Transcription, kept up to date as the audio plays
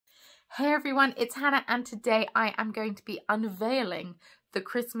Hey everyone, it's Hannah and today I am going to be unveiling the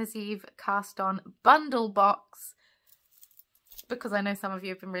Christmas Eve cast on bundle box because I know some of you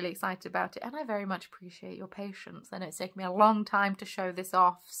have been really excited about it and I very much appreciate your patience. I know it's taken me a long time to show this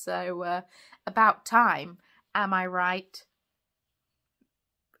off, so about time, am I right?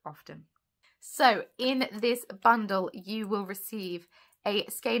 Often. So in this bundle you will receive a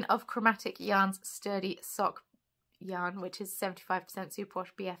skein of Chromatic Yarns Sturdy Sock yarn, which is 75% superwash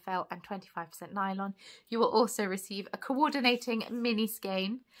BFL and 25% nylon. You will also receive a coordinating mini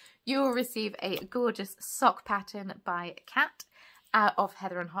skein. You will receive a gorgeous sock pattern by Kat of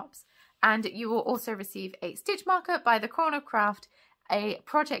Heather and Hops, and you will also receive a stitch marker by the Corner Craft, a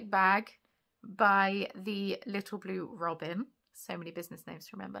project bag by the Little Blue Robin. So many business names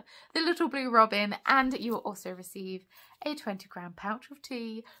to remember. The Little Blue Robin, and you will also receive a 20-gram pouch of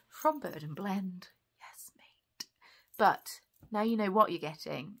tea from Bird and Blend. But now you know what you're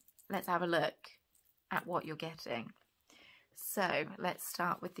getting. Let's have a look at what you're getting. So let's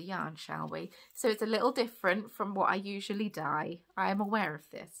start with the yarn, shall we? So it's a little different from what I usually dye. I am aware of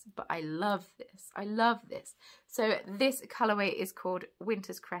this, but I love this. I love this. So this colourway is called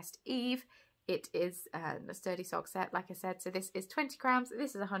Winter's Crest Eve. It is a sturdy sock set, like I said. So this is 20 grams.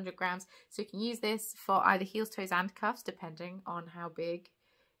 This is 100 grams. So you can use this for either heels, toes and cuffs, depending on how big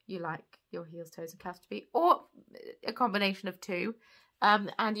you like your heels, toes and cuffs to be, or a combination of two.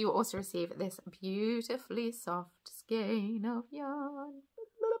 And you will also receive this beautifully soft skein of yarn,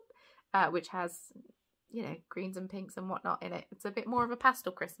 which has, you know, greens and pinks and whatnot in it. It's a bit more of a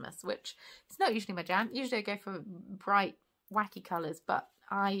pastel Christmas, which is not usually my jam. Usually I go for bright, wacky colours, but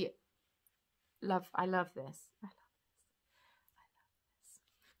I love this.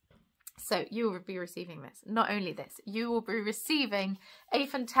 So you will be receiving this. Not only this, you will be receiving a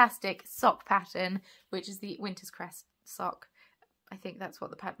fantastic sock pattern, which is the Winter's Crest sock. I think that's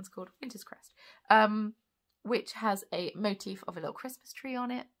what the pattern's called, Winter's Crest, which has a motif of a little Christmas tree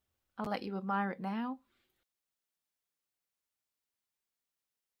on it. I'll let you admire it now.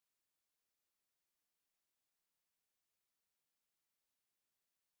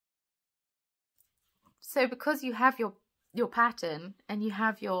 So because you have your pattern and you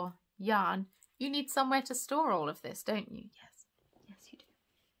have your yarn, you need somewhere to store all of this, don't you? Yes you do.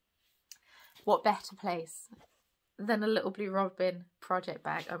 What better place than a Little Blue Robin project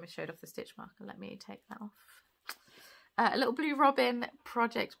bag? I almost showed off the stitch marker, let me take that off. A Little Blue Robin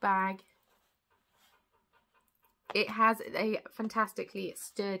project bag. It has a fantastically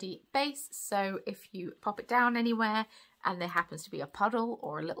sturdy base, so if you pop it down anywhere and there happens to be a puddle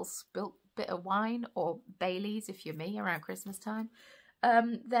or a little spilt bit of wine, or Baileys if you're me around Christmas time,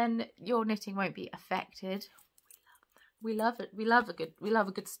 then your knitting won't be affected. We love it. We love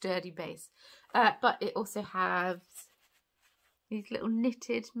a good sturdy base. But it also has these little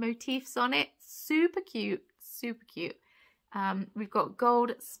knitted motifs on it. Super cute, super cute. We've got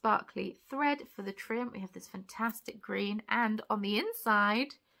gold sparkly thread for the trim. We have this fantastic green, and on the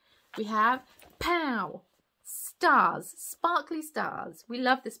inside we have stars, sparkly stars. We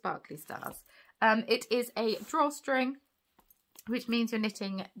love the sparkly stars. It is a drawstring, which means your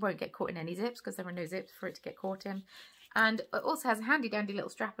knitting won't get caught in any zips because there are no zips for it to get caught in. And it also has a handy dandy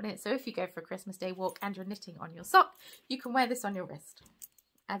little strap on it, so if you go for a Christmas Day walk and you're knitting on your sock, you can wear this on your wrist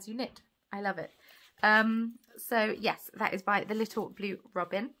as you knit. I love it. So yes, that is by the Little Blue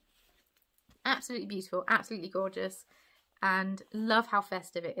Robin. Absolutely beautiful, absolutely gorgeous, and love how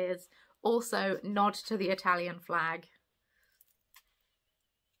festive it is. Also nod to the Italian flag.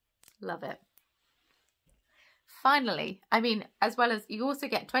 Love it. Finally, I mean, as well as you also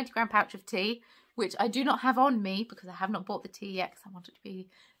get a 20-gram pouch of tea, which I do not have on me because I have not bought the tea yet because I want it to be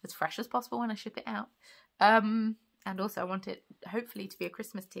as fresh as possible when I ship it out. And also I want it hopefully to be a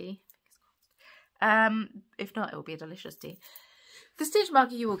Christmas tea. If not, it will be a delicious tea. The stitch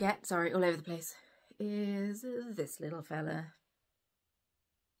marker you will get, sorry, all over the place, is this little fella.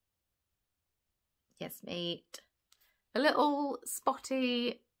 Yes, mate. A little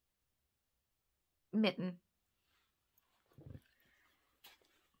spotty mitten.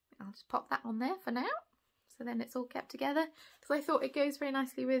 I'll just pop that on there for now, so then it's all kept together, because I thought it goes very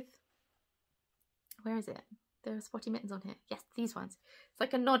nicely with, where is it? There are spotty mittens on here. Yes, these ones. It's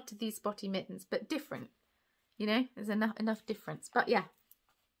like a nod to these spotty mittens, but different. You know, there's enough difference. But yeah,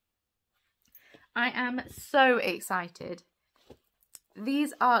 I am so excited.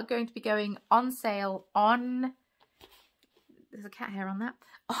 These are going to be going on sale on, there's a cat hair on that,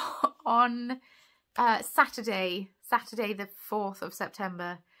 on Saturday the 4th of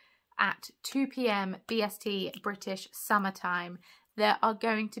September at 2 p.m. BST British summertime. There are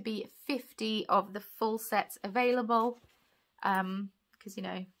going to be 50 of the full sets available because, you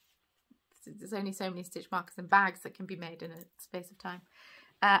know, there's only so many stitch markers and bags that can be made in a space of time.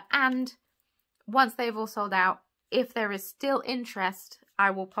 And once they've all sold out, if there is still interest,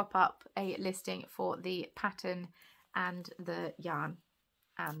 I will pop up a listing for the pattern and the yarn,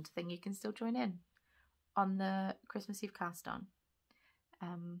 and then you can still join in on the Christmas Eve cast on.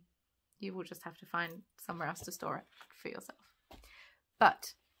 You will just have to find somewhere else to store it for yourself.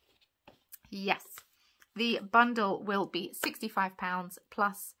 But yes, the bundle will be £65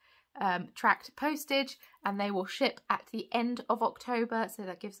 plus tracked postage, and they will ship at the end of October, so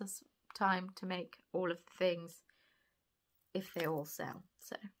that gives us time to make all of the things if they all sell.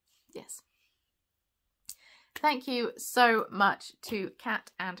 So yes, thank you so much to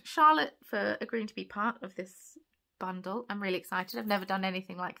Kat and Charlotte for agreeing to be part of this bundle. I'm really excited. I've never done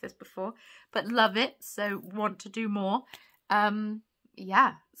anything like this before, but love it, so want to do more.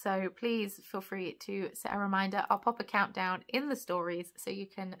 Yeah, so please feel free to set a reminder. I'll pop a countdown in the stories so you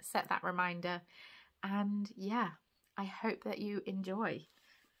can set that reminder. And yeah, I hope that you enjoy.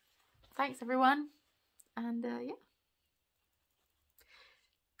 Thanks everyone, and yeah,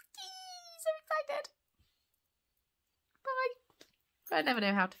 so excited. Bye. I never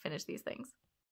know how to finish these things.